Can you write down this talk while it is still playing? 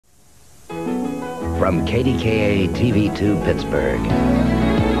from KDKA TV2 Pittsburgh.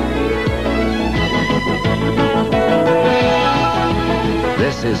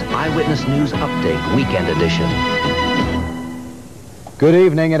 This is Eyewitness News Update Weekend Edition. Good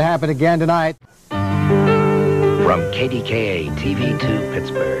evening. It happened again tonight. From KDKA TV2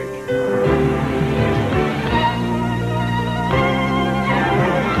 Pittsburgh.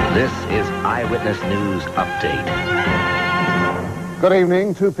 This is Eyewitness News Update. Good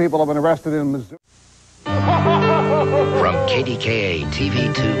evening. 2 people have been arrested in Missouri. From KDKA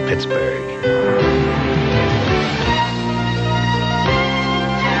TV2 Pittsburgh.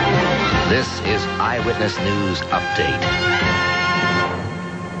 This is Eyewitness News Update.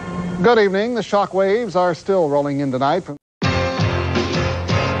 Good evening. The shock waves are still rolling in tonight. From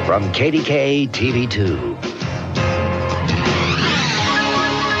KDKA TV2.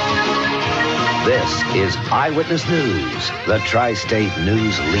 This is Eyewitness News, the Tri-State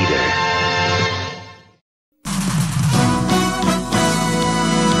News Leader.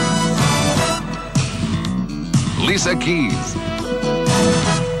 Lisa Keys,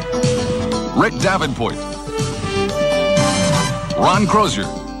 Rick Davenport, Ron Crozier,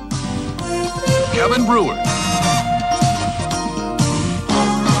 Kevin Brewer.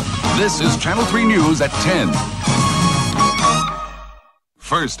 This is Channel 3 News at 10.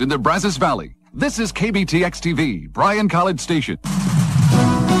 First in the Brazos Valley, this is KBTX TV, Bryan College Station.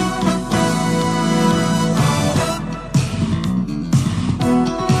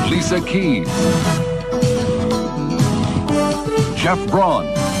 Lisa Keys, Jeff Braun,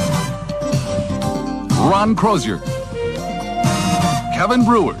 Ron Crozier, Kevin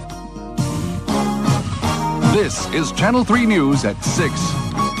Brewer. This is Channel 3 News at 6.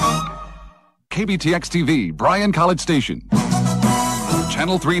 KBTX TV, Bryan College Station.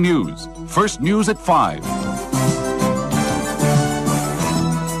 Channel 3 News, first news at 5.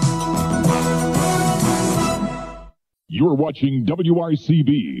 You're watching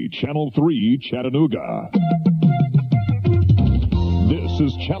WRCB, Channel 3, Chattanooga. This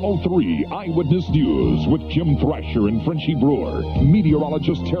is Channel 3 Eyewitness News with Jim Thrasher and Frenchie Brewer,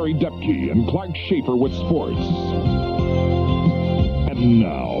 meteorologist Terry Depke, and Clark Schaefer with sports. And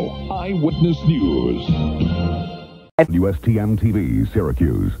now, Eyewitness News. WSTM TV,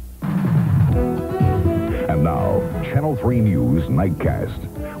 Syracuse. And now, Channel 3 News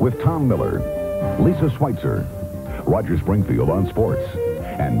Nightcast with Tom Miller, Lisa Schweitzer, Roger Springfield on sports,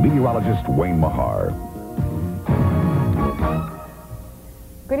 and meteorologist Wayne Mahar.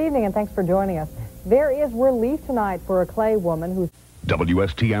 Good evening and thanks for joining us. There is relief tonight for a Clay woman who's...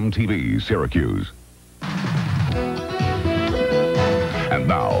 WSTM TV, Syracuse. And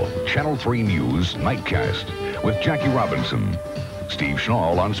now, Channel 3 News Nightcast with Jackie Robinson, Steve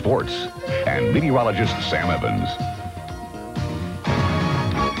Schnall on sports, and meteorologist Sam Evans.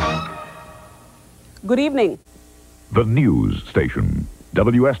 Good evening. The news station,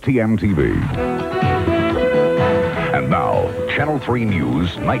 WSTM TV. And now, Channel 3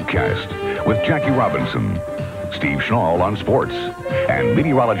 News Nightcast with Jackie Robinson, Steve Schnall on sports, and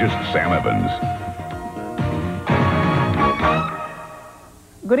meteorologist Sam Evans.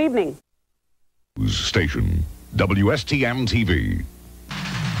 Good evening. News station, WSTM TV.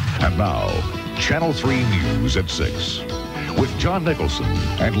 And now, Channel 3 News at 6 with John Nicholson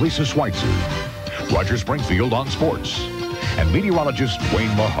and Lisa Schweitzer, Roger Springfield on sports, and meteorologist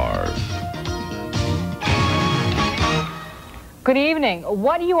Wayne Mahar. Good evening.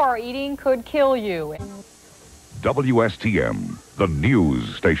 What you are eating could kill you. WSTM, the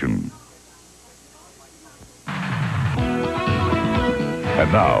news station.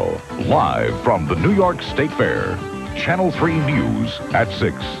 And now, live from the New York State Fair, Channel 3 News at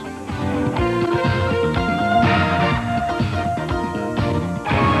 6.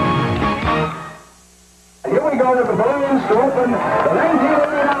 Here we go to the balloons to open the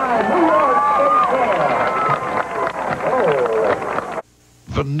 1989 New York State Fair.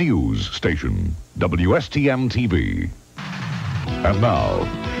 The news station, WSTM TV. And now,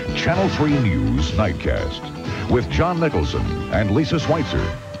 Channel 3 News Nightcast with John Nicholson and Lisa Schweitzer,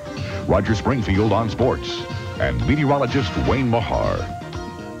 Roger Springfield on sports, and meteorologist Wayne Mahar.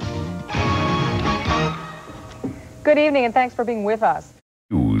 Good evening and thanks for being with us.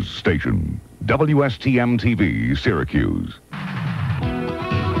 News station, WSTM TV, Syracuse.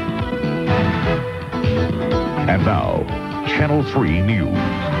 And now, Channel 3 News,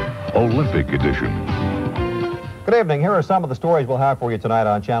 Olympic Edition. Good evening. Here are some of the stories we'll have for you tonight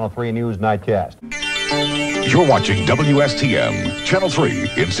on Channel 3 News Nightcast. You're watching WSTM, Channel 3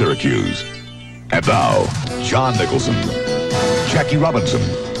 in Syracuse. And now, John Nicholson, Jackie Robinson,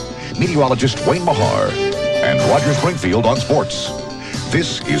 meteorologist Wayne Mahar, and Roger Springfield on sports.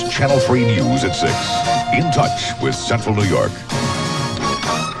 This is Channel 3 News at 6. In touch with Central New York.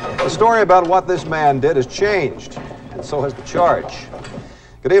 The story about what this man did has changed, and so has the charge.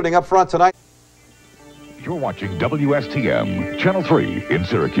 Good evening. Up front tonight. You're watching WSTM Channel 3 in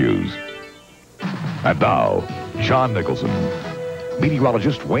Syracuse. And now, John Nicholson,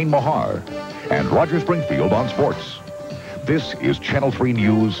 meteorologist Wayne Mahar, and Roger Springfield on sports. This is Channel 3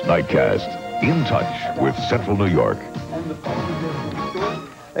 News Nightcast. In touch with Central New York.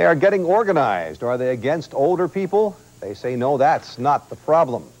 They are getting organized. Are they against older people? They say no, that's not the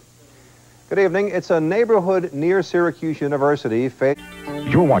problem. Good evening. It's a neighborhood near Syracuse University.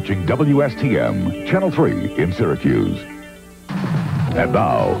 You're watching WSTM Channel 3 in Syracuse. And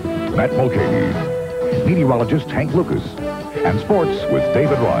now, Matt Mulcahy, meteorologist Hank Lucas, and sports with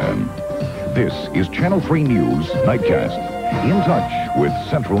David Ryan. This is Channel 3 News Nightcast. In touch with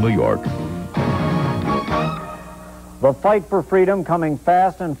Central New York. The fight for freedom coming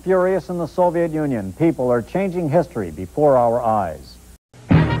fast and furious in the Soviet Union. People are changing history before our eyes.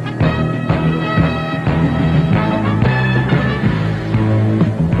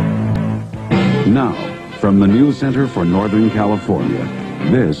 Now, from the News Center for Northern California,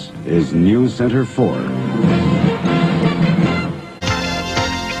 this is News Center 4.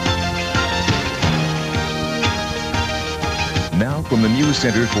 Now from the News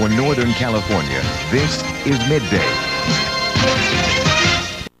Center for Northern California, this is Midday.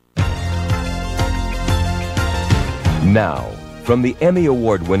 Now, from the Emmy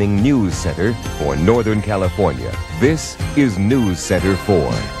Award-winning News Center for Northern California, this is News Center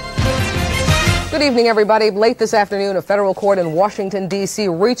 4. Good evening, everybody. Late this afternoon, a federal court in Washington, D.C.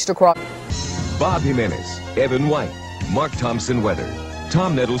 reached across... Bob Jimenez, Evan White, Mark Thompson Weather,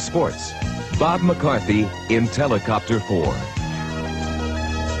 Tom Nettles Sports, Bob McCarthy in Telecopter 4.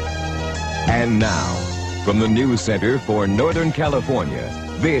 And now, from the News Center for Northern California,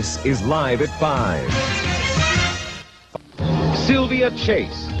 this is Live at 5. Sylvia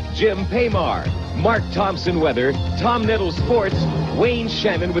Chase, Jim Paymar, Mark Thompson Weather, Tom Nettles Sports, Wayne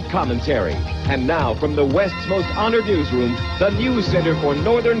Shannon with commentary. And now, from the West's most honored newsroom, the News Center for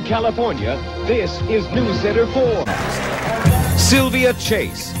Northern California, this is News Center 4. Sylvia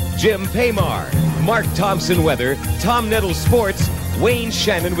Chase, Jim Paymar, Mark Thompson Weather, Tom Nettles Sports, Wayne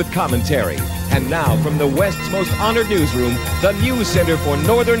Shannon with commentary. And now, from the West's most honored newsroom, the News Center for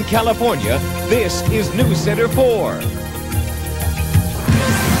Northern California, this is News Center 4.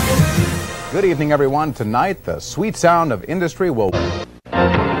 Good evening, everyone. Tonight, the sweet sound of industry will...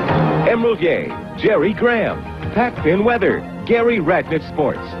 Emerald Ye, Jerry Graham, Pat Finn Weather, Gary Ratnett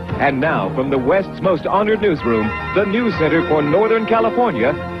Sports. And now, from the West's most honored newsroom, the News Center for Northern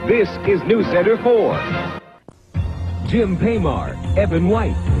California, this is News Center 4. Jim Paymar, Evan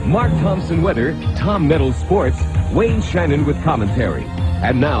White, Mark Thompson Weather, Tom Nettles Sports, Wayne Shannon with commentary.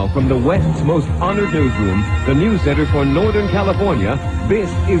 And now, from the West's most honored newsroom, the News Center for Northern California,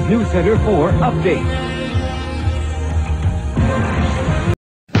 this is News Center 4 Update.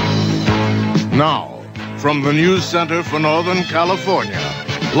 Now, from the News Center for Northern California,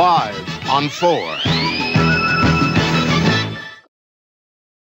 live on 4.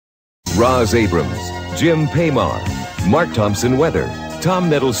 Roz Abrams, Jim Paymar, Mark Thompson Weather, Tom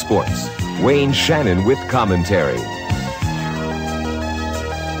Nettles Sports, Wayne Shannon with commentary.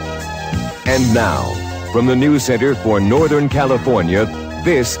 And now, from the News Center for Northern California,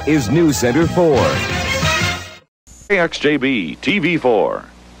 this is News Center 4. KXJB TV4.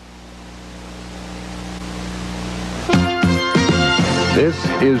 This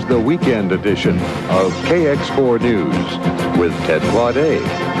is the weekend edition of KX4 News with Ted Claudet,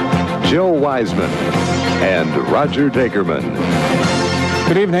 Jill Wiseman, and Roger Dagerman.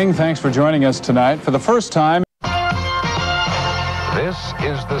 Good evening. Thanks for joining us tonight. For the first time... This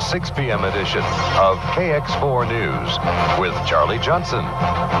is the 6 p.m. edition of KX4 News with Charlie Johnson,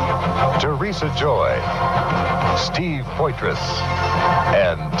 Teresa Joy, Steve Poitras,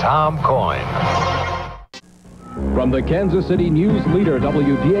 and Tom Coyne. From the Kansas City news leader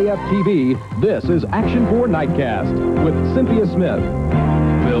WDAF TV, this is Action 4 Nightcast with Cynthia Smith,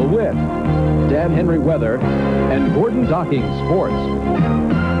 Bill Witt, Dan Henry Weather, and Gordon Docking Sports.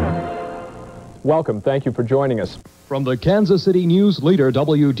 Welcome. Thank you for joining us. From the Kansas City news leader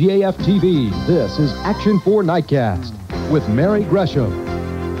WDAF TV, this is Action 4 Nightcast with Mary Gresham,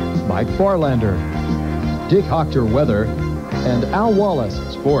 Mike Farlander, Dick Hochter Weather, and Al Wallace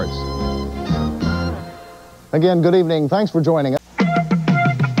Sports. Again, good evening. Thanks for joining us.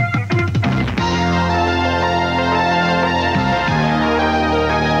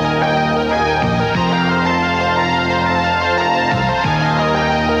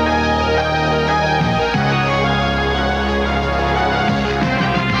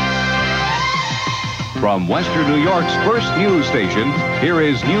 From Western New York's first news station, here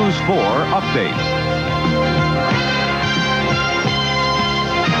is News 4 Update.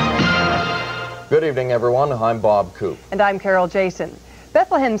 Good evening, everyone. I'm Bob Coop. And I'm Carol Jason.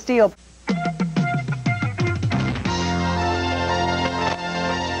 Bethlehem Steel.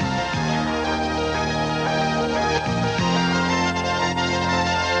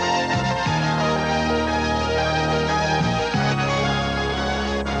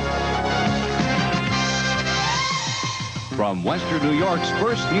 From Western New York's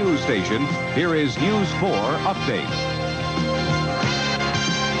first news station, here is News 4 Update.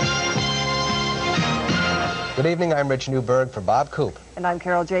 Good evening, I'm Rich Newberg for Bob Coop. And I'm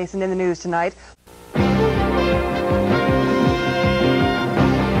Carol Jason. In the news tonight.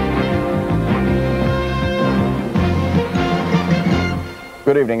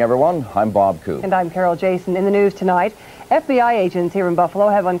 Good evening, everyone. I'm Bob Coop. And I'm Carol Jason. In the news tonight, FBI agents here in Buffalo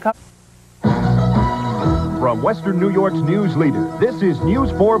have uncovered... From Western New York's news leader, this is News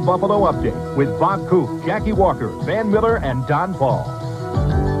 4 Buffalo Update with Bob Coop, Jackie Walker, Van Miller, and Don Paul.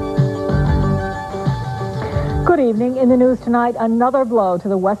 Good evening. In the news tonight, another blow to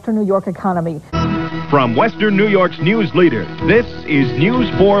the Western New York economy. From Western New York's news leader, this is News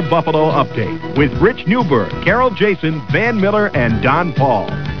 4 Buffalo Update with Rich Newberg, Carol Jason, Van Miller, and Don Paul.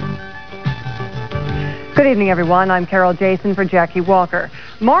 Good evening, everyone. I'm Carol Jason for Jackie Walker.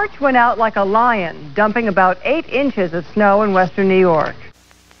 March went out like a lion, dumping about 8 inches of snow in western New York.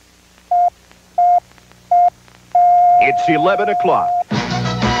 It's 11 o'clock.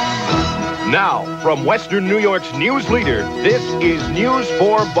 Now, from Western New York's news leader, this is News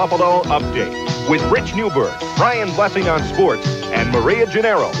 4 Buffalo Update with Rich Newberg, Bryan Blessing on sports, and Maria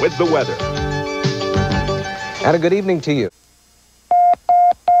Gennaro with the weather. And a good evening to you.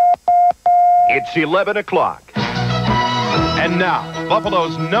 It's 11 o'clock. And now,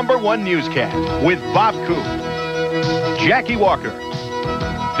 Buffalo's #1 newscast with Bob Coop, Jackie Walker,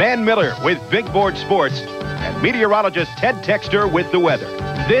 Van Miller with Big Board Sports, and meteorologist Ted Texter with the weather.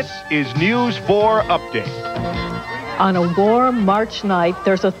 This is News 4 Update. On a warm March night,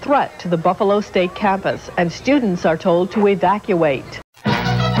 there's a threat to the Buffalo State campus, and students are told to evacuate.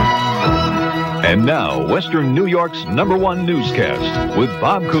 And now, Western New York's #1 newscast with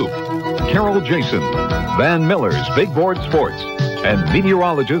Bob Coop, Carol Jason, Van Miller's Big Board Sports, and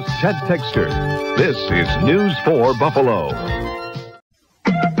meteorologist Ted Texter. This is News 4 Buffalo.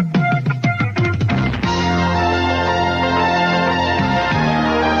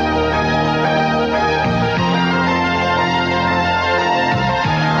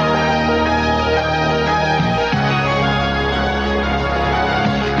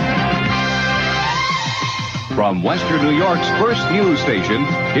 From Western New York's first news station,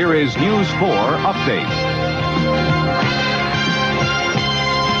 here is News 4 Update.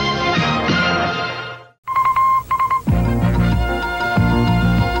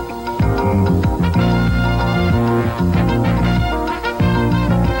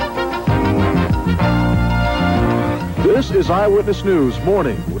 This is Eyewitness News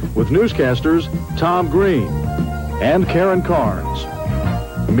Morning with newscasters Tom Green and Karen Carnes,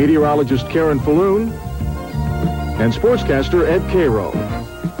 meteorologist Karen Falloon, and sportscaster Ed Cairo.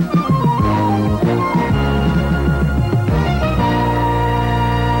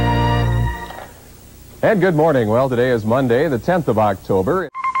 And good morning. Well, today is Monday, the 10th of October.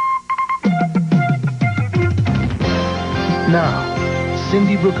 Now,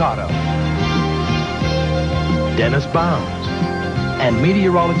 Cindy Brucato, Dennis Bounds, and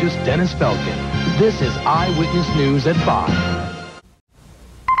meteorologist Dennis Felkin. This is Eyewitness News at 5.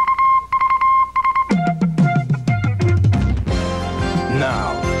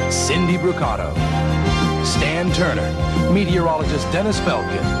 Now, Cindy Brucato, Stan Turner, meteorologist Dennis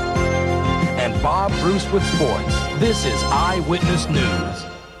Felkin, and Bob Bruce with sports. This is Eyewitness News.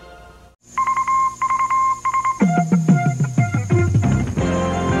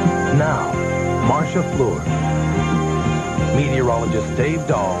 Now, Marcia Fleur, meteorologist Dave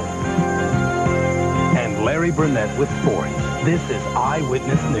Dahl, and Larry Burnett with sports. This is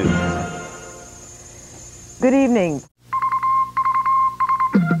Eyewitness News. Good evening.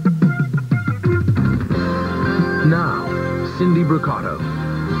 Now, Cindy Brucato,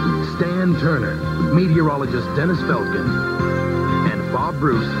 Stan Turner, meteorologist Dennis Felkin, and Bob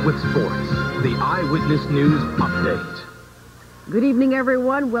Bruce with sports. The Eyewitness News Update. Good evening,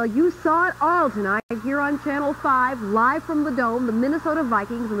 everyone. Well, you saw it all tonight here on Channel 5, live from the Dome. The Minnesota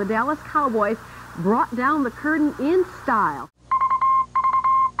Vikings and the Dallas Cowboys brought down the curtain in style.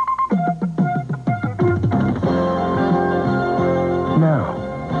 Now,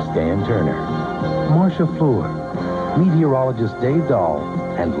 Stan Turner, Marcia Fleur, meteorologist Dave Dahl,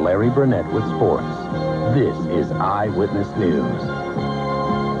 and Larry Burnett with sports. This is Eyewitness News.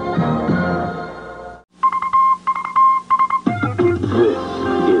 This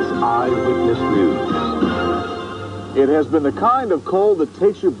is Eyewitness News. It has been the kind of cold that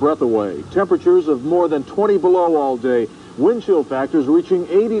takes your breath away. Temperatures of more than 20 below all day. Wind chill factors reaching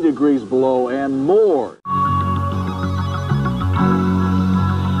 80 degrees below and more.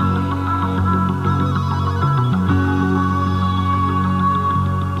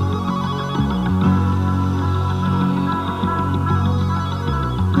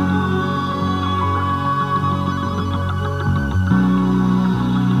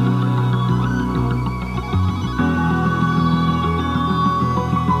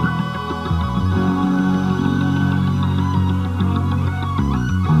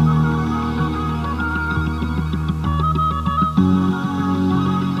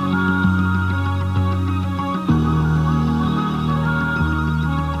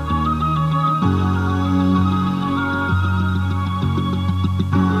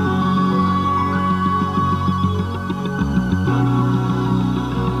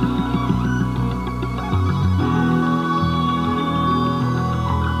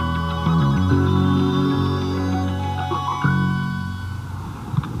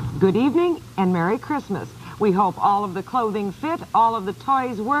 Good evening and Merry Christmas. We hope all of the clothing fit, all of the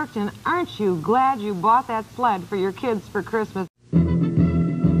toys worked, and aren't you glad you bought that sled for your kids for Christmas?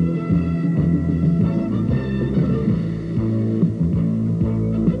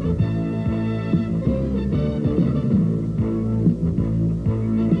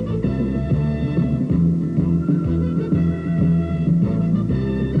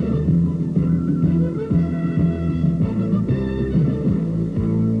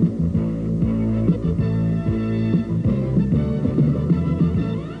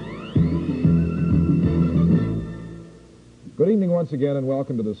 Good evening once again, and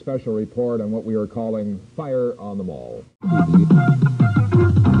welcome to the special report on what we are calling Fire on the Mall.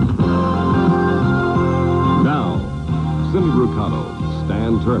 Now, Cindy Brucato,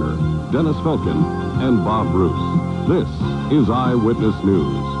 Stan Turner, Dennis Felkin, and Bob Bruce. This is Eyewitness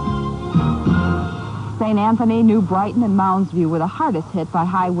News. St. Anthony, New Brighton, and Mounds View were the hardest hit by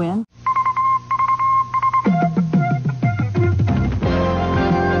high winds.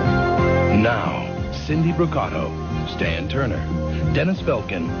 Now, Cindy Brucato, Stan Turner, Dennis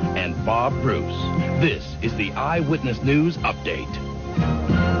Felkin, and Bob Bruce. This is the Eyewitness News Update.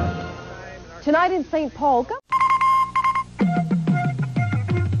 Tonight in St. Paul,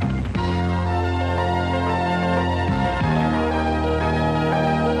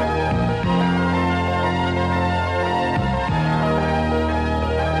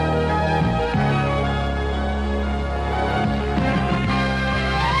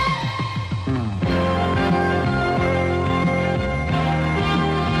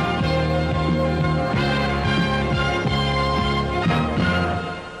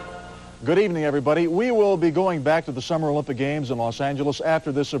 Good evening, everybody. We will be going back to the Summer Olympic Games in Los Angeles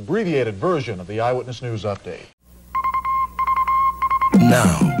after this abbreviated version of the Eyewitness News Update.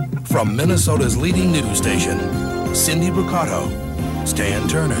 Now, from Minnesota's leading news station, Cindy Brucato, Stan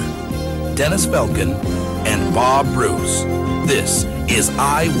Turner, Dennis Felkin, and Bob Bruce. This is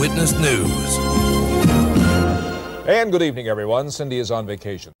Eyewitness News. And good evening, everyone. Cindy is on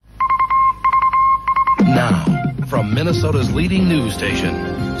vacation. Now, from Minnesota's leading news station,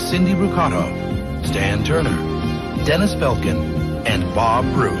 Cindy Brucato, Stan Turner, Dennis Felkin, and Bob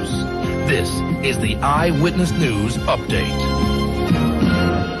Bruce. This is the Eyewitness News Update.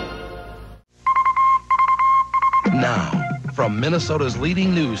 Now, from Minnesota's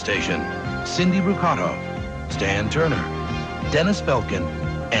leading news station, Cindy Brucato, Stan Turner, Dennis Felkin,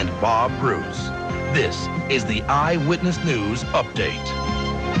 and Bob Bruce. This is the Eyewitness News Update.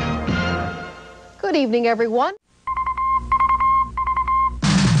 good evening, everyone.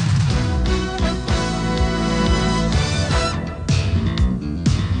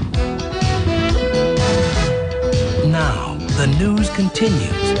 Now, the news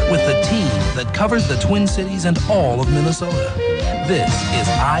continues with the team that covers the Twin Cities and all of Minnesota. This is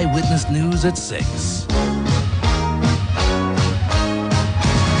Eyewitness News at 6.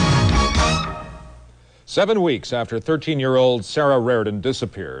 Seven weeks after 13-year-old Sarah Reardon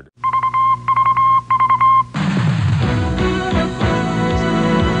disappeared.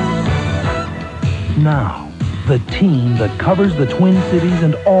 Now, the team that covers the Twin Cities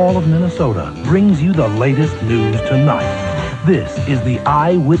and all of Minnesota brings you the latest news tonight. This is the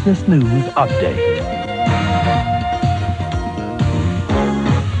Eyewitness News Update.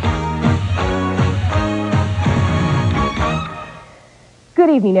 Good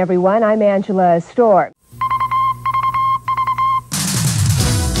evening, everyone. I'm Angela Storm.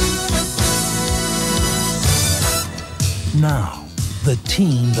 Now, the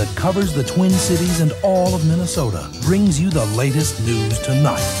team that covers the Twin Cities and all of Minnesota brings you the latest news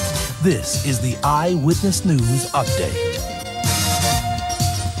tonight. This is the Eyewitness News Update.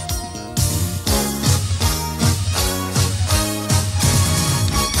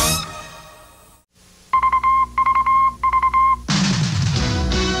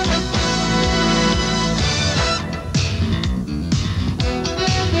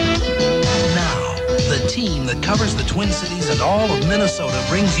 Covers the Twin Cities and all of Minnesota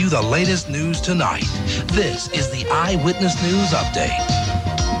brings you the latest news tonight. This is the Eyewitness News Update.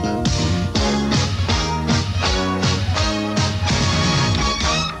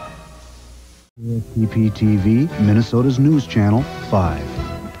 KSTP TV, Minnesota's News Channel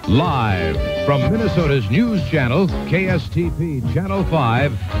 5. Live from Minnesota's News Channel, KSTP Channel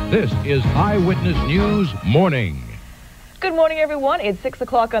 5, this is Eyewitness News Morning. Good morning, everyone. It's 6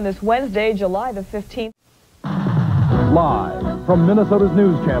 o'clock on this Wednesday, July the 15th. Live from Minnesota's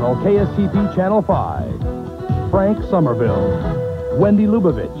News Channel, KSTP Channel 5, Frank Somerville, Wendy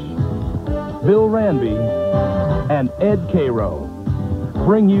Lubavitch, Bill Ranby, and Ed Cairo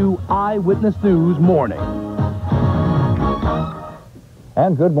bring you Eyewitness News Morning.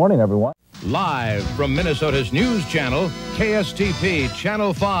 And good morning, everyone. Live from Minnesota's News Channel, KSTP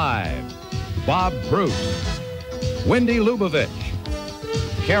Channel 5, Bob Bruce, Wendy Lubavitch,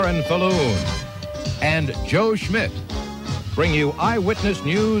 Karen Falloon, and Joe Schmidt bring you Eyewitness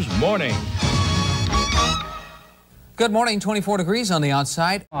News Morning. Good morning, 24 degrees on the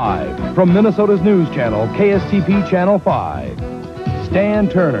outside. Live from Minnesota's News Channel, KSTP Channel 5, Stan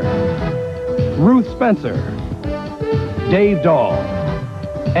Turner, Ruth Spencer, Dave Dahl,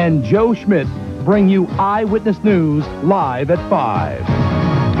 and Joe Schmidt bring you Eyewitness News live at 5.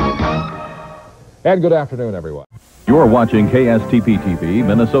 And good afternoon, everyone. You're watching KSTP TV,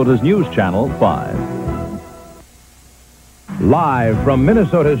 Minnesota's News Channel 5. Live from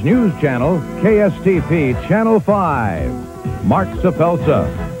Minnesota's News Channel, KSTP Channel 5, Mark Sapelsa,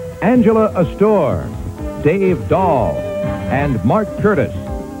 Angela Astor, Dave Dahl, and Mark Curtis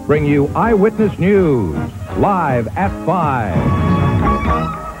bring you Eyewitness News live at 5.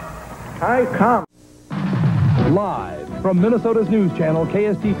 I come. Live from Minnesota's News Channel,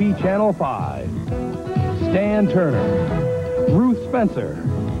 KSTP Channel 5, Stan Turner, Ruth Spencer,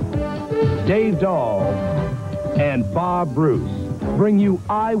 Dave Dahl, and Bob Bruce bring you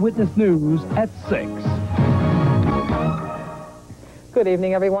Eyewitness News at 6. Good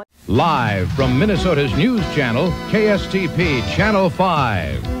evening, everyone. Live from Minnesota's News Channel, KSTP Channel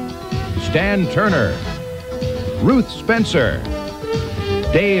 5, Stan Turner, Ruth Spencer,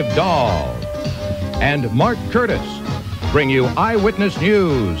 Dave Dahl, and Mark Curtis bring you Eyewitness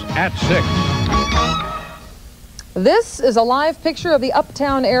News at 6. This is a live picture of the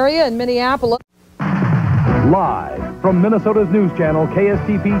Uptown area in Minneapolis. Live from Minnesota's News Channel,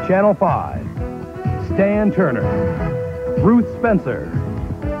 KSTP Channel 5, Stan Turner, Ruth Spencer,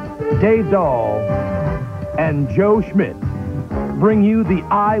 Dave Dahl, and Joe Schmidt bring you the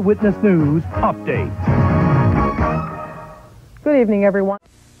Eyewitness News Update. Good evening, everyone.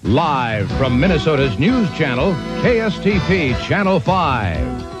 Live from Minnesota's News Channel, KSTP Channel 5,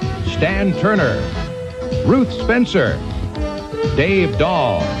 Stan Turner, Ruth Spencer, Dave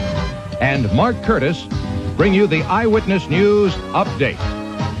Dahl, and Mark Curtis bring you the Eyewitness News Update.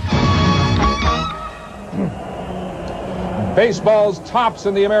 Baseball's tops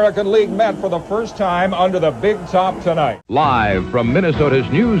in the American League met for the first time under the big top tonight. Live from Minnesota's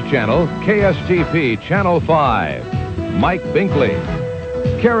News Channel, KSTP Channel 5, Mike Binkley,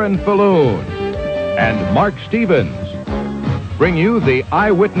 Karen Falloon, and Mark Stevens bring you the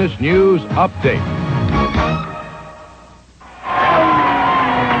Eyewitness News Update.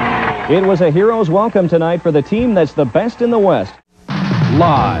 It was a hero's welcome tonight for the team that's the best in the West.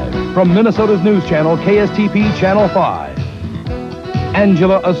 Live from Minnesota's News Channel, KSTP Channel 5,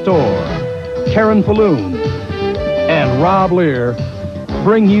 Angela Astor, Karen Falloon, and Rob Lear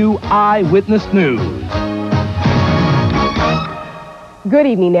bring you Eyewitness News. Good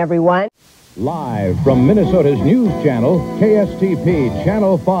evening, everyone. Live from Minnesota's News Channel, KSTP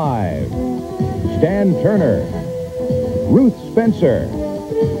Channel 5, Stan Turner, Ruth Spencer,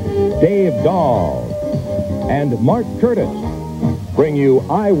 Dave Dahl, and Mark Curtis bring you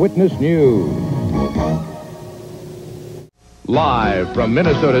Eyewitness News. Live from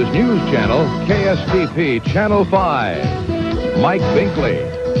Minnesota's News Channel, KSTP Channel 5, Mike Binkley,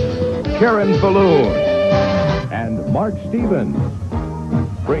 Karen Falloon, and Mark Stevens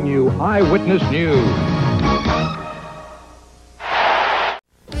bring you Eyewitness News. Live from Minnesota's News Channel,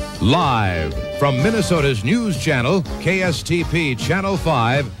 KSTP Channel 5, this is Eyewitness News. Live from Minnesota's News Channel, KSTP Channel 5, Stan Turner, Ruth Spencer, Dave Dahl, and Mark Curtis bring you Eyewitness News. Live from Minnesota's News Channel, KSTP Channel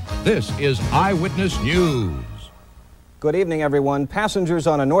 5, this is Eyewitness News. Good evening, everyone. Passengers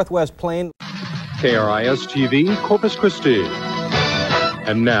on a Northwest plane. KRIS TV, Corpus Christi.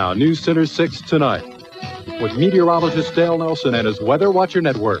 And now, News Center 6 tonight, with meteorologist Dale Nelson and his Weather Watcher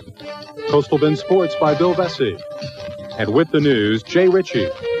Network. Coastal Bend Sports by Bill Vesey. And with the news, Jay Ritchie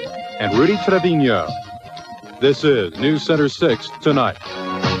and Rudy Trevino. This is News Center 6 tonight.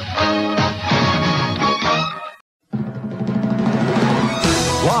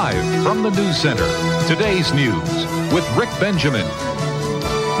 Live from the News Center, today's news with Rick Benjamin,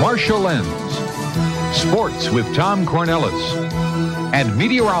 Marshall Lenz, sports with Tom Cornelis, and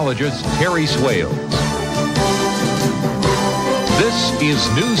meteorologist Terry Swales. This is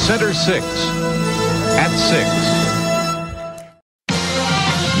News Center 6 at 6.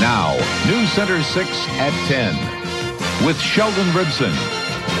 Now, News Center 6 at 10 with Sheldon Ribson,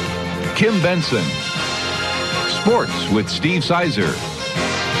 Kim Benson, sports with Steve Sizer,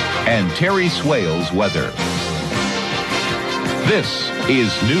 and Terry Swales weather. This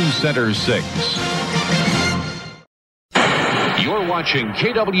is News Center 6. You're watching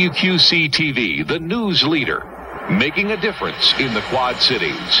KWQC TV, the news leader, making a difference in the Quad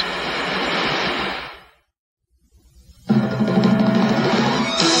Cities.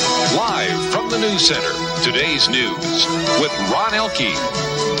 Live from the News Center, today's news with Ron Elke,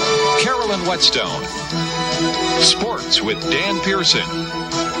 Carolyn Whetstone, sports with Dan Pearson,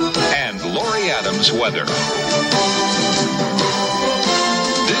 and Lori Adams weather.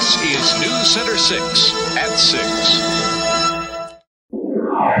 This is News Center 6 at 6.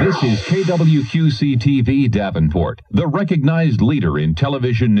 This is KWQC TV Davenport, the recognized leader in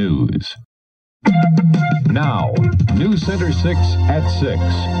television news. Now, News Center 6 at 6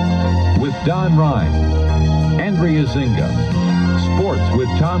 with Don Ryan, Andrea Zinga, sports with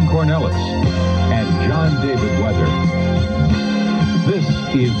Tom Cornelis, and John David Weather. This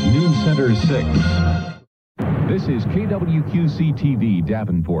is News Center 6. This is KWQC TV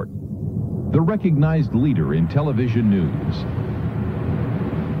Davenport, the recognized leader in television news.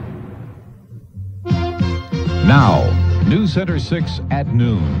 Now, News Center 6 at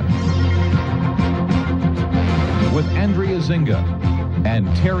noon with Andrea Zinga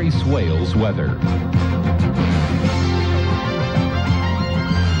and Terry Swales weather.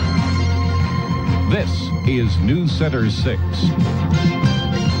 This is News Center 6.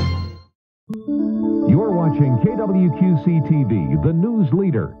 You're watching KWQC TV, the news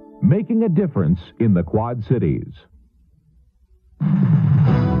leader, making a difference in the Quad Cities.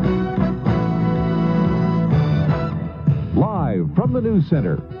 Live from the News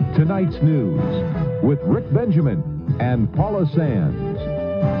Center, tonight's news with Rick Benjamin and Paula Sands.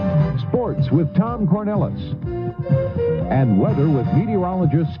 Sports with Tom Cornelis. And weather with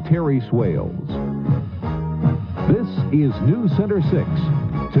meteorologist Terry Swales. This is News Center 6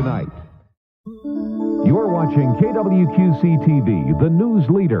 tonight. You're watching KWQC TV, the news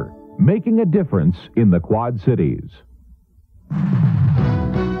leader, making a difference in the Quad Cities.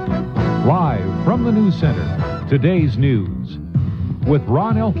 Live from the News Center, today's news with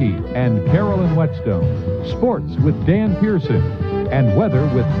Ron Elke and Carolyn Whetstone. Sports with Dan Pearson and weather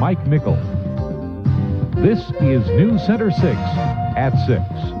with Mike Mickle. This is News Center 6 at 6.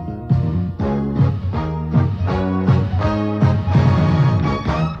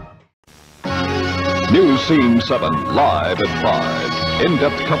 News Scene 7 live at 5.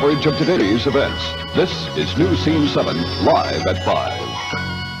 In-depth coverage of today's events. This is News Scene 7 live at 5.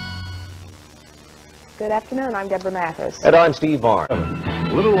 Good afternoon, I'm Deborah Mathis. And I'm Steve Vaughn.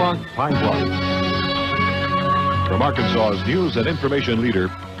 Little Rock, Pine Bluff. From Arkansas's news and information leader,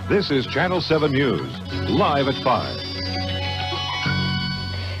 this is Channel 7 News, live at 5.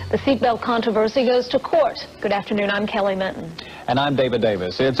 The seatbelt controversy goes to court. Good afternoon, I'm Kelly Minton. And I'm David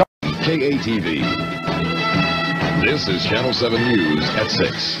Davis. It's KATV. This is Channel 7 News at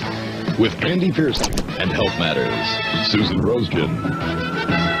 6. With Andy Pearson and Health Matters, Susan Rosegan,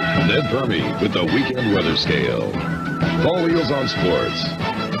 Ned Permy with the Weekend Weather Scale, Paul Wheels on Sports,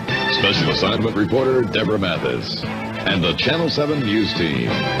 Special Assignment Reporter Deborah Mathis, and the Channel 7 News Team.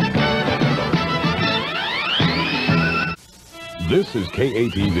 This is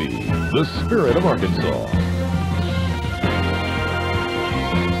KATV, the spirit of Arkansas.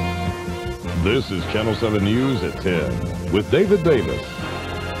 This is Channel 7 News at 10 with David Davis,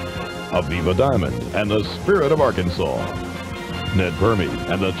 Aviva Diamond, and the spirit of Arkansas. Ned Permy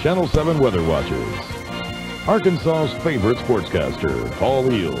and the Channel 7 Weather Watchers. Arkansas's favorite sportscaster,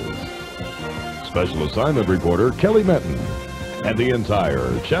 Paul Eels. Special Assignment Reporter, Kelly Minton. And the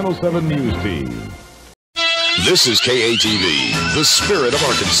entire Channel 7 News team. This is KATV, the spirit of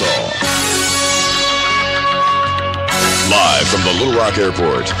Arkansas. Live from the Little Rock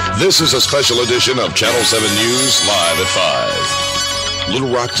Airport, this is a special edition of Channel 7 News Live at 5.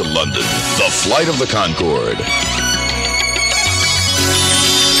 Little Rock to London, the flight of the Concorde.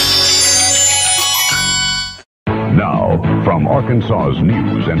 Now, from Arkansas's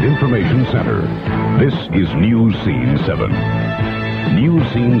News and Information Center, this is News Scene 7. News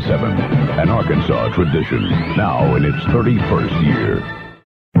Scene 7, an Arkansas tradition, now in its 31st year.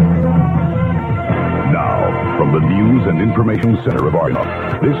 Now, from the News and Information Center of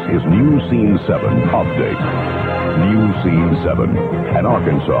Arkansas, this is News Scene 7 Update. News Scene 7, an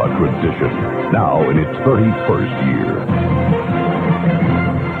Arkansas tradition, now in its 31st year.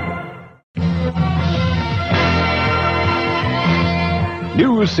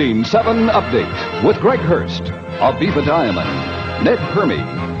 News Scene 7 Update with Greg Hurst, Aviva Diamond, Ned Hermie,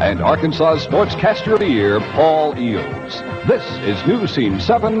 and Arkansas Sportscaster of the Year, Paul Eels. This is News Scene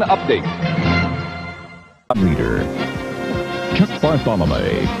 7 Update. Leader, Chuck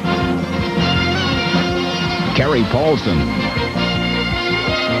Bartholomew, Kerry Paulson,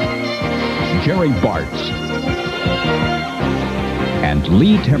 Jerry Bartz, and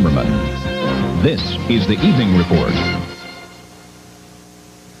Lee Timmerman. This is the Evening Report.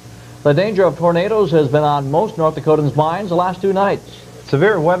 The danger of tornadoes has been on most North Dakotans' minds the last 2 nights.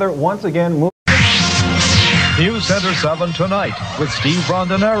 Severe weather once again moved. News Center 7 tonight with Steve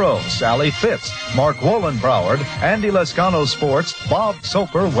Rondinero, Sally Fitz, Mark Wollenbroward, Andy Lescano Sports, Bob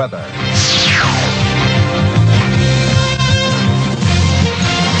Soper Weather.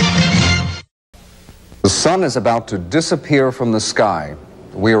 The sun is about to disappear from the sky.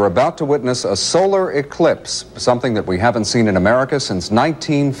 We are about to witness a solar eclipse, something that we haven't seen in America since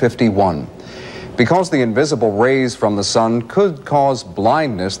 1951. Because the invisible rays from the sun could cause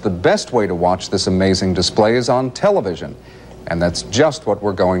blindness, the best way to watch this amazing display is on television. And that's just what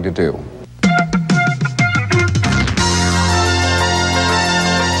we're going to do.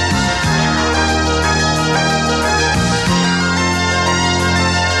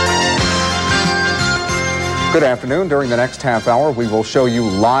 Good afternoon. During the next half hour, we will show you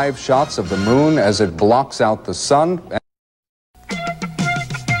live shots of the moon as it blocks out the sun.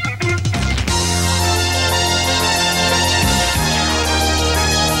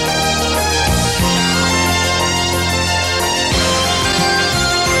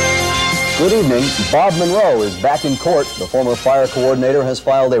 Good evening. Bob Monroe is back in court. The former fire coordinator has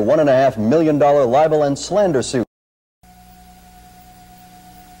filed a $1.5 million libel and slander suit.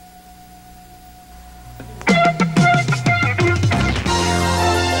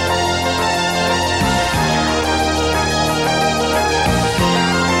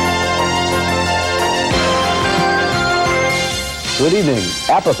 Good evening.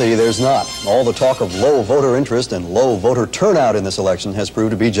 Apathy there's not. All the talk of low voter interest and low voter turnout in this election has proved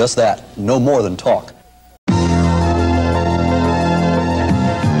to be just that. No more than talk.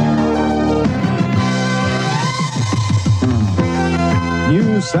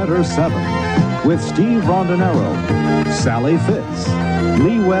 News Center 7 with Steve Rondinero, Sally Fitz,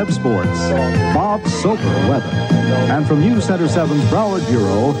 Lee Webb Sports, Bob Soper Weather, and from News Center 7's Broward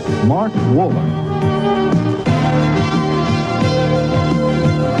Bureau, Mark Wolin.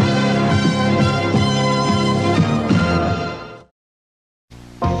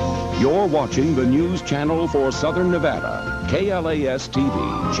 You're watching the news channel for Southern Nevada,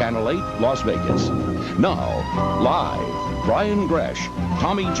 KLAS-TV, Channel 8, Las Vegas. Now, live, Bryan Gresh,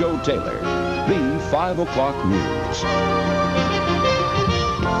 Tommy Joe Taylor, the 5 o'clock news.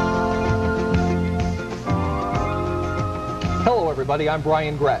 Hello, everybody. I'm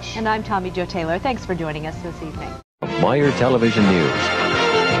Bryan Gresh. And I'm Tommy Joe Taylor. Thanks for joining us this evening. Meyer Television News.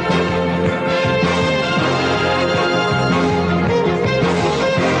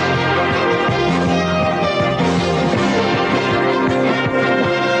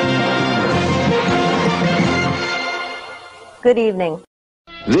 Good evening.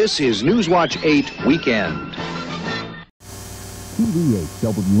 This is Newswatch 8 Weekend. TV8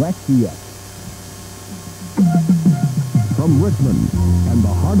 WXDX. From Richmond and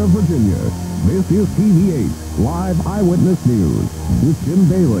the heart of Virginia, this is TV8 Live Eyewitness News with Jim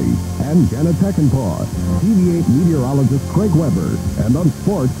Bailey and Janet Peckinpah, TV8 meteorologist Craig Weber, and on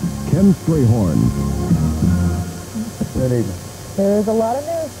sports, Ken Strayhorn. Good evening. There's a lot of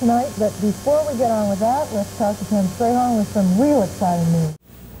news tonight, but before we get on with that, let's talk to Ken Strayhorn with some real exciting news.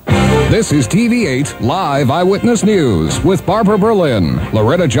 This is TV8 Live Eyewitness News with Barbara Berlin,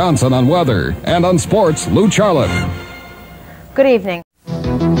 Loretta Johnson on weather, and on sports, Lou Charlotte. Good evening.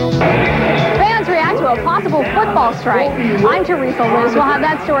 Fans react to a possible football strike. I'm Teresa Luce. We'll have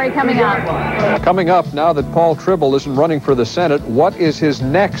that story coming up. Coming up, now that Paul Tribble isn't running for the Senate, what is his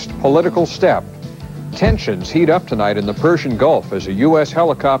next political step? Tensions heat up tonight in the Persian Gulf as a U.S.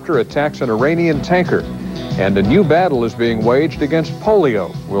 helicopter attacks an Iranian tanker. And a new battle is being waged against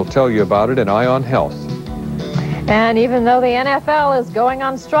polio. We'll tell you about it in Eye on Health. And even though the NFL is going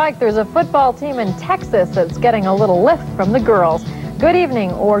on strike, there's a football team in Texas that's getting a little lift from the girls. Good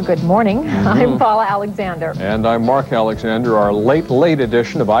evening or good morning. I'm Paula Alexander. And I'm Mark Alexander. Our late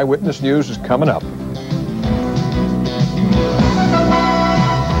edition of Eyewitness News is coming up.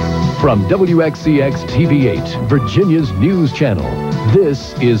 From WXCX TV8, Virginia's news channel,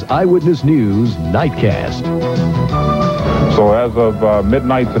 this is Eyewitness News Nightcast. So as of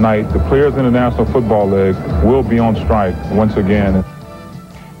midnight tonight, the Players in the National Football League will be on strike once again.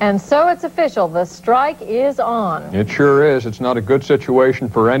 And so it's official, the strike is on. It sure is. It's not a good situation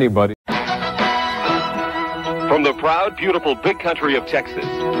for anybody. From the proud, beautiful big country of Texas,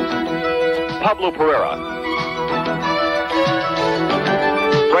 Pablo Pereira,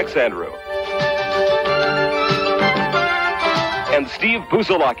 Rex Andrew, and Steve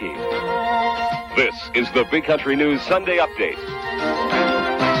Buzolaki. This is the Big Country News Sunday Update.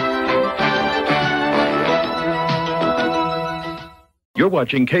 You're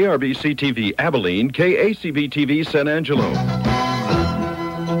watching KRBC TV Abilene, KACB TV San Angelo.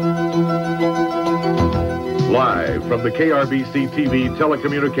 Live from the KRBC TV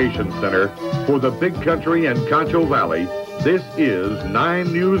Telecommunications Center for the Big Country and Concho Valley, this is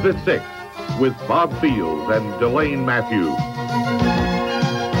 9 News at 6 with Bob Fields and Delane Matthews.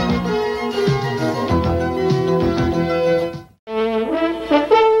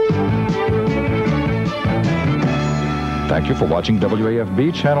 Thank you for watching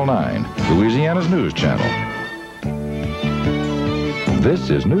WAFB Channel 9, Louisiana's news channel. This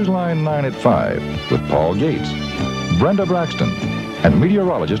is Newsline 9 at 5 with Paul Gates, Brenda Braxton, and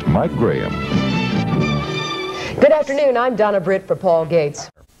meteorologist Mike Graham. Good afternoon. I'm Donna Britt for Paul Gates.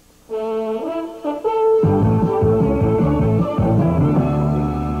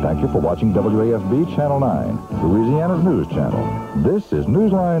 Thank you for watching WAFB Channel 9, Louisiana's news channel. This is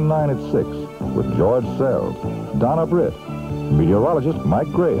Newsline 9 at 6 with George Sells, Donna Britt, meteorologist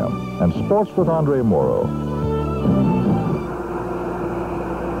Mike Graham, and sports with Andre Morrow.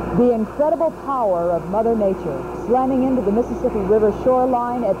 The incredible power of Mother Nature slamming into the Mississippi River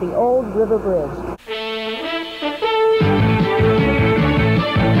shoreline at the old river bridge.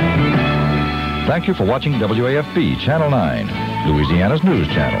 Thank you for watching WAFB Channel 9, Louisiana's news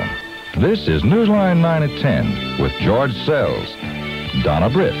channel. This is Newsline 9 at 10 with George Sells, Donna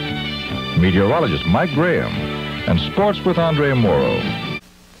Britt, meteorologist Mike Graham, and sports with Andre Morrow.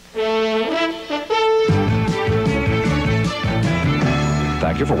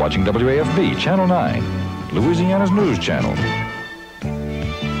 Thank you for watching WAFB Channel 9, Louisiana's news channel.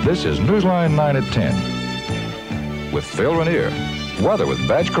 This is Newsline 9 at 10 with Phil Rainier, weather with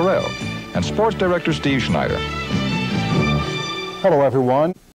Badge Carell, and sports director Steve Schneider. Hello,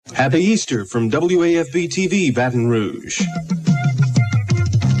 everyone. Happy Easter from WAFB TV Baton Rouge.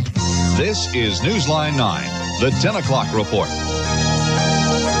 This is Newsline 9, the 10 o'clock report.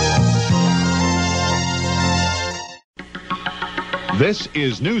 This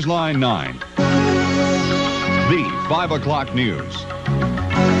is Newsline 9, the 5 o'clock news.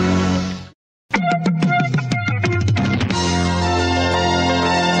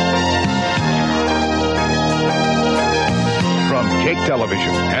 Cake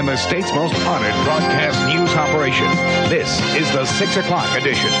Television and the state's most honored broadcast news operation. This is the 6 o'clock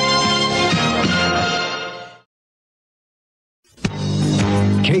edition.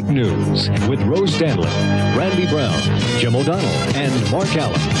 Cake News with Rose Stanley, Randy Brown, Jim O'Donnell, and Mark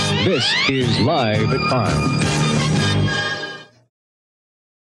Allen. This is Live at 5.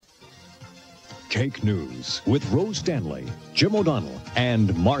 Cake News with Rose Stanley, Jim O'Donnell,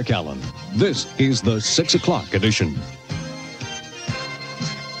 and Mark Allen. This is the 6 o'clock edition.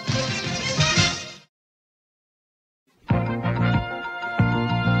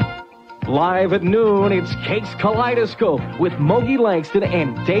 Live at noon, it's Cake's Kaleidoscope with Mogi Langston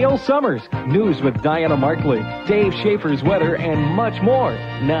and Dale Summers. News with Diana Markley, Dave Schaefer's weather, and much more.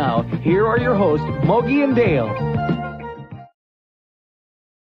 Now, here are your hosts, Mogi and Dale.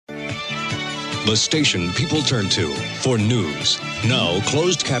 The station people turn to for news. Now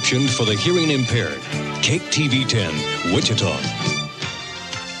closed captioned for the hearing impaired. Cake TV 10, Wichita.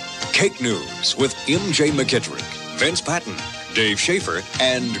 Cake News with M.J. McKittrick, Vince Patton, Dave Schaefer,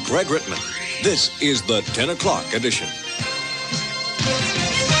 and Greg Rittman. This is the 10 o'clock edition.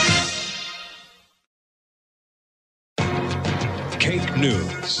 Cake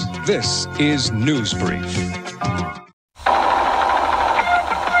News. This is News Brief.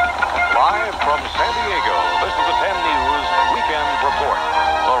 Live from San Diego, this is the 10 News Weekend Report.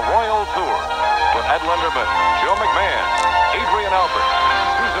 The Royal Tour with Adelaide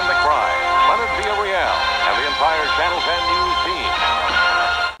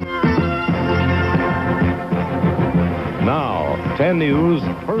 10 News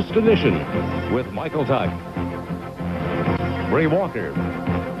First Edition with Michael Tuck, Bree Walker,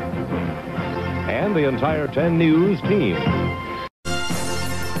 and the entire 10 News team.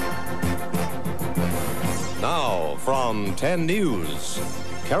 Now, from 10 News,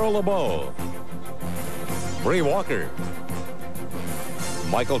 Carol LeBeau, Bree Walker,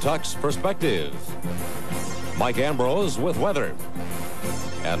 Michael Tuck's Perspective, Mike Ambrose with weather,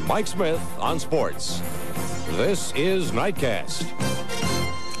 and Mike Smith on sports. This is Nightcast.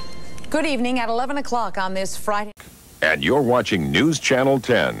 Good evening at 11 o'clock on this Friday. And you're watching News Channel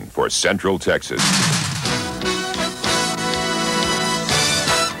 10 for Central Texas.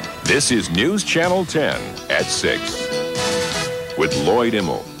 This is News Channel 10 at 6 with Lloyd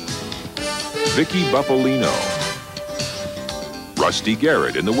Immel, Vicky Buffolino, Rusty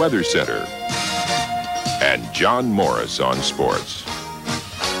Garrett in the Weather Center, and John Morris on sports.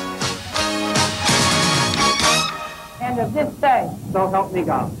 End of this day. So help me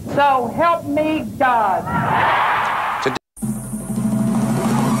God. So help me God.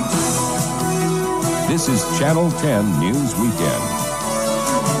 This is Channel 10 News Weekend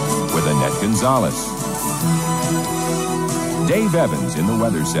with Annette Gonzalez, Dave Evans in the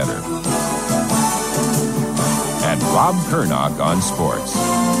Weather Center, and Rob Kernock on sports.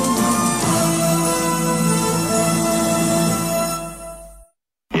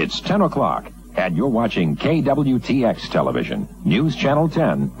 It's 10 o'clock, and you're watching KWTX television, News Channel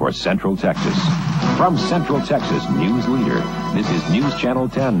 10 for Central Texas. From Central Texas News Leader, this is News Channel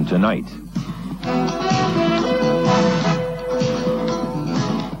 10 tonight.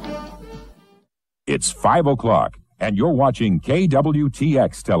 It's 5 o'clock, and you're watching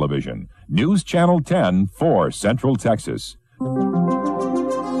KWTX television, News Channel 10 for Central Texas.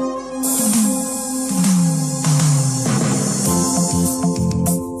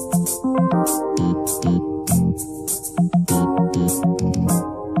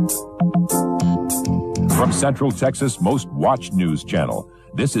 From Central Texas' most watched news channel,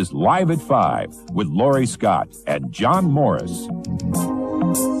 this is Live at 5 with Lori Scott and John Morris.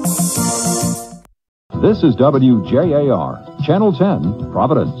 This is WJAR, Channel 10,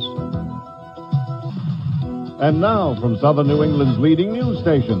 Providence. And now, from Southern New England's leading news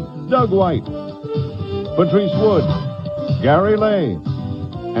station, Doug White, Patrice Wood, Gary Lay,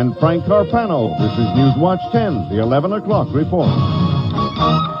 and Frank Carpano. This is News Watch 10, the 11 o'clock report.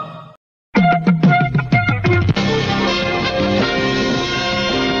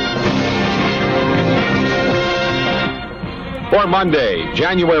 For Monday,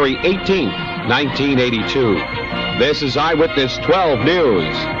 January 18th, 1982. This is Eyewitness 12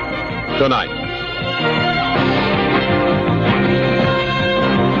 News. Tonight.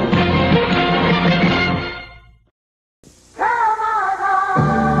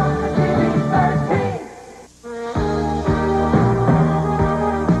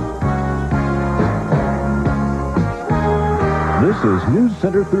 This is News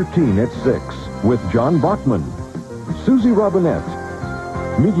Center 13 at 6 with John Bachman, Susie Robinette,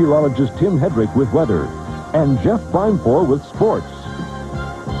 meteorologist Tim Hedrick with weather, and Jeff Bimefor with sports.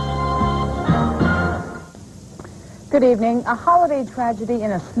 Good evening. A holiday tragedy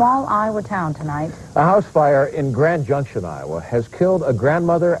in a small Iowa town tonight. A house fire in Grand Junction, Iowa, has killed a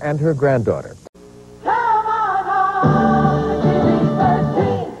grandmother and her granddaughter.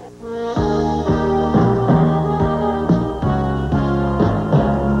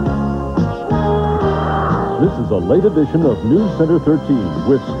 This is a late edition of News Center 13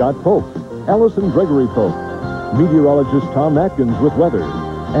 with Scott Pope, Allison Gregory Pope, meteorologist Tom Atkins with weather,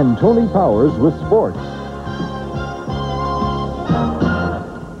 and Tony Powers with sports.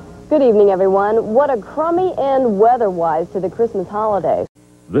 Good evening, everyone. What a crummy end weather-wise to the Christmas holiday.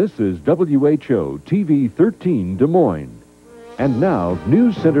 This is WHO TV 13 Des Moines. And now,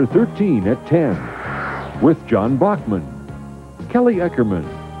 News Center 13 at 10 with John Bachman, Kelly Eckerman,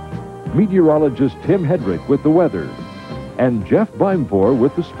 meteorologist Tim Hedrick with the weather, and Jeff Bimefor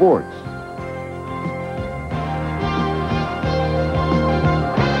with the sports.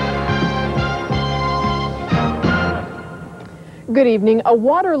 Good evening. A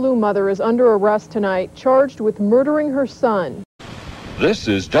Waterloo mother is under arrest tonight, charged with murdering her son. This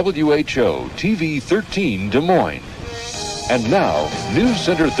is WHO TV 13 Des Moines. And now, News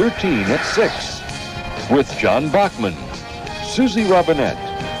Center 13 at 6 with John Bachman, Susie Robinette,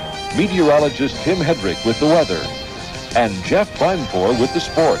 meteorologist Tim Hedrick with the weather, and Jeff Bimefor with the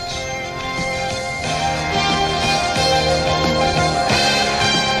sports.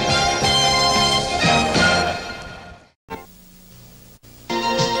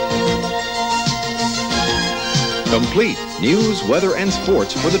 Complete news, weather, and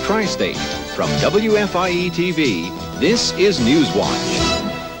sports for the Tri-State. From WFIE TV, This is Newswatch.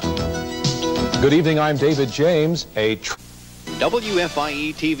 Good evening, I'm David James.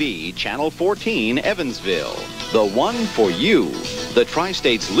 WFIE TV, Channel 14, Evansville. The one for you. The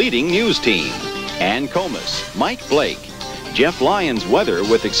Tri-State's leading news team. Ann Comus, Mike Blake, Jeff Lyons weather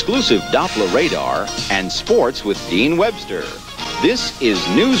with exclusive Doppler radar, and sports with Dean Webster. This is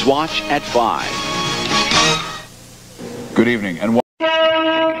Newswatch at 5. Good evening and live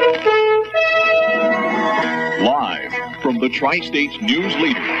from the Tri-State's news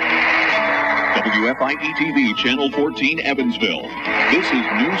leader, WFIE TV, Channel 14, Evansville. This is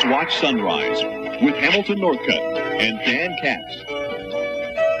Newswatch Sunrise with Hamilton Northcutt and Dan Katz.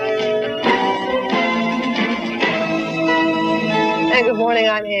 And good morning,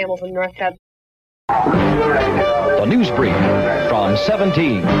 I'm Hamilton Northcutt. The news brief from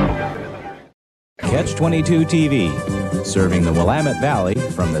 17. Catch 22 TV, serving the Willamette Valley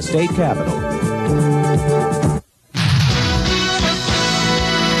from the state capitol.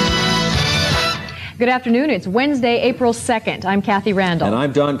 Good afternoon. It's Wednesday, April 2nd. I'm Kathy Randall. And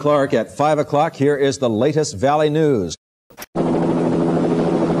I'm Don Clark. At 5 o'clock, here is the latest Valley news. From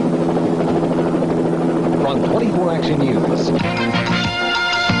 24 Action News.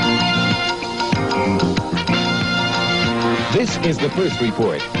 This is the first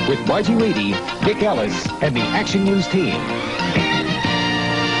report with Margie Reedy, Dick Ellis, and the Action News team.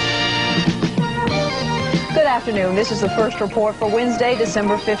 Good afternoon. This is the first report for Wednesday,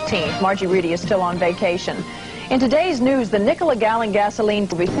 December 15th. Margie Reedy is still on vacation. In today's news, the nickel-a-gallon gasoline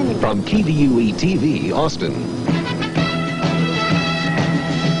will be thinning. From KDUE TV, Austin.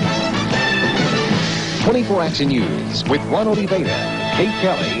 24 Action News with Ron Oliveira, Kate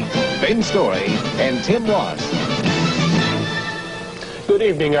Kelly, Ben Story, and Tim Ross. Good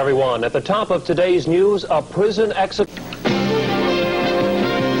evening, everyone. At the top of today's news, a prison exit.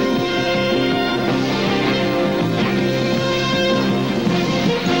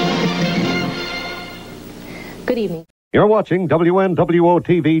 Good evening. You're watching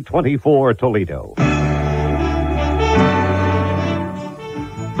WNWO-TV 24 Toledo.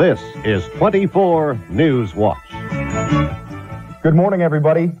 This is 24 News Watch. Good morning,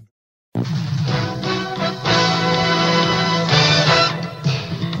 everybody.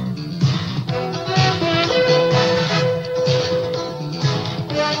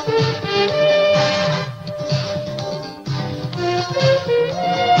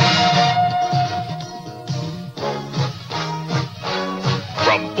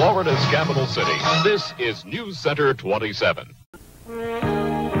 Florida's capital city. This is News Center 27.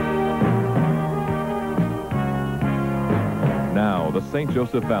 Now, the St.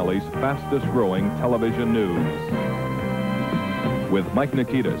 Joseph Valley's fastest growing television news. With Mike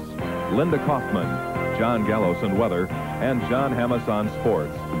Nikitas, Linda Kaufman, John Gallos and weather, and John Hammes on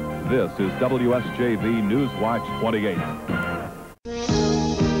sports. This is WSJV News Watch 28.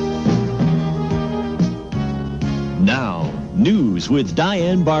 Now, news with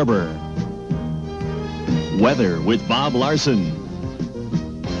Diane Barber. Weather with Bob Larson.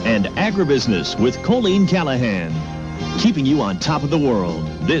 And agribusiness with Colleen Callahan. Keeping you on top of the world.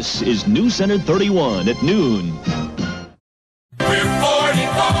 This is News Center 31 at noon. We're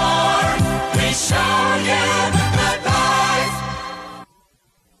 44. We show you the good life.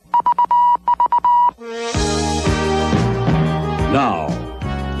 Now,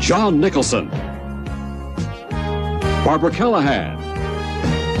 John Nicholson. Barbara Callahan,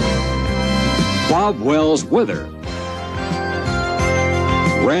 Bob Wells weather,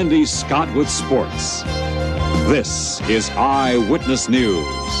 Randy Scott with sports. This is Eyewitness News.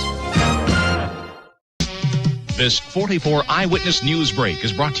 This 44 Eyewitness News break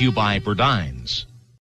is brought to you by Burdines.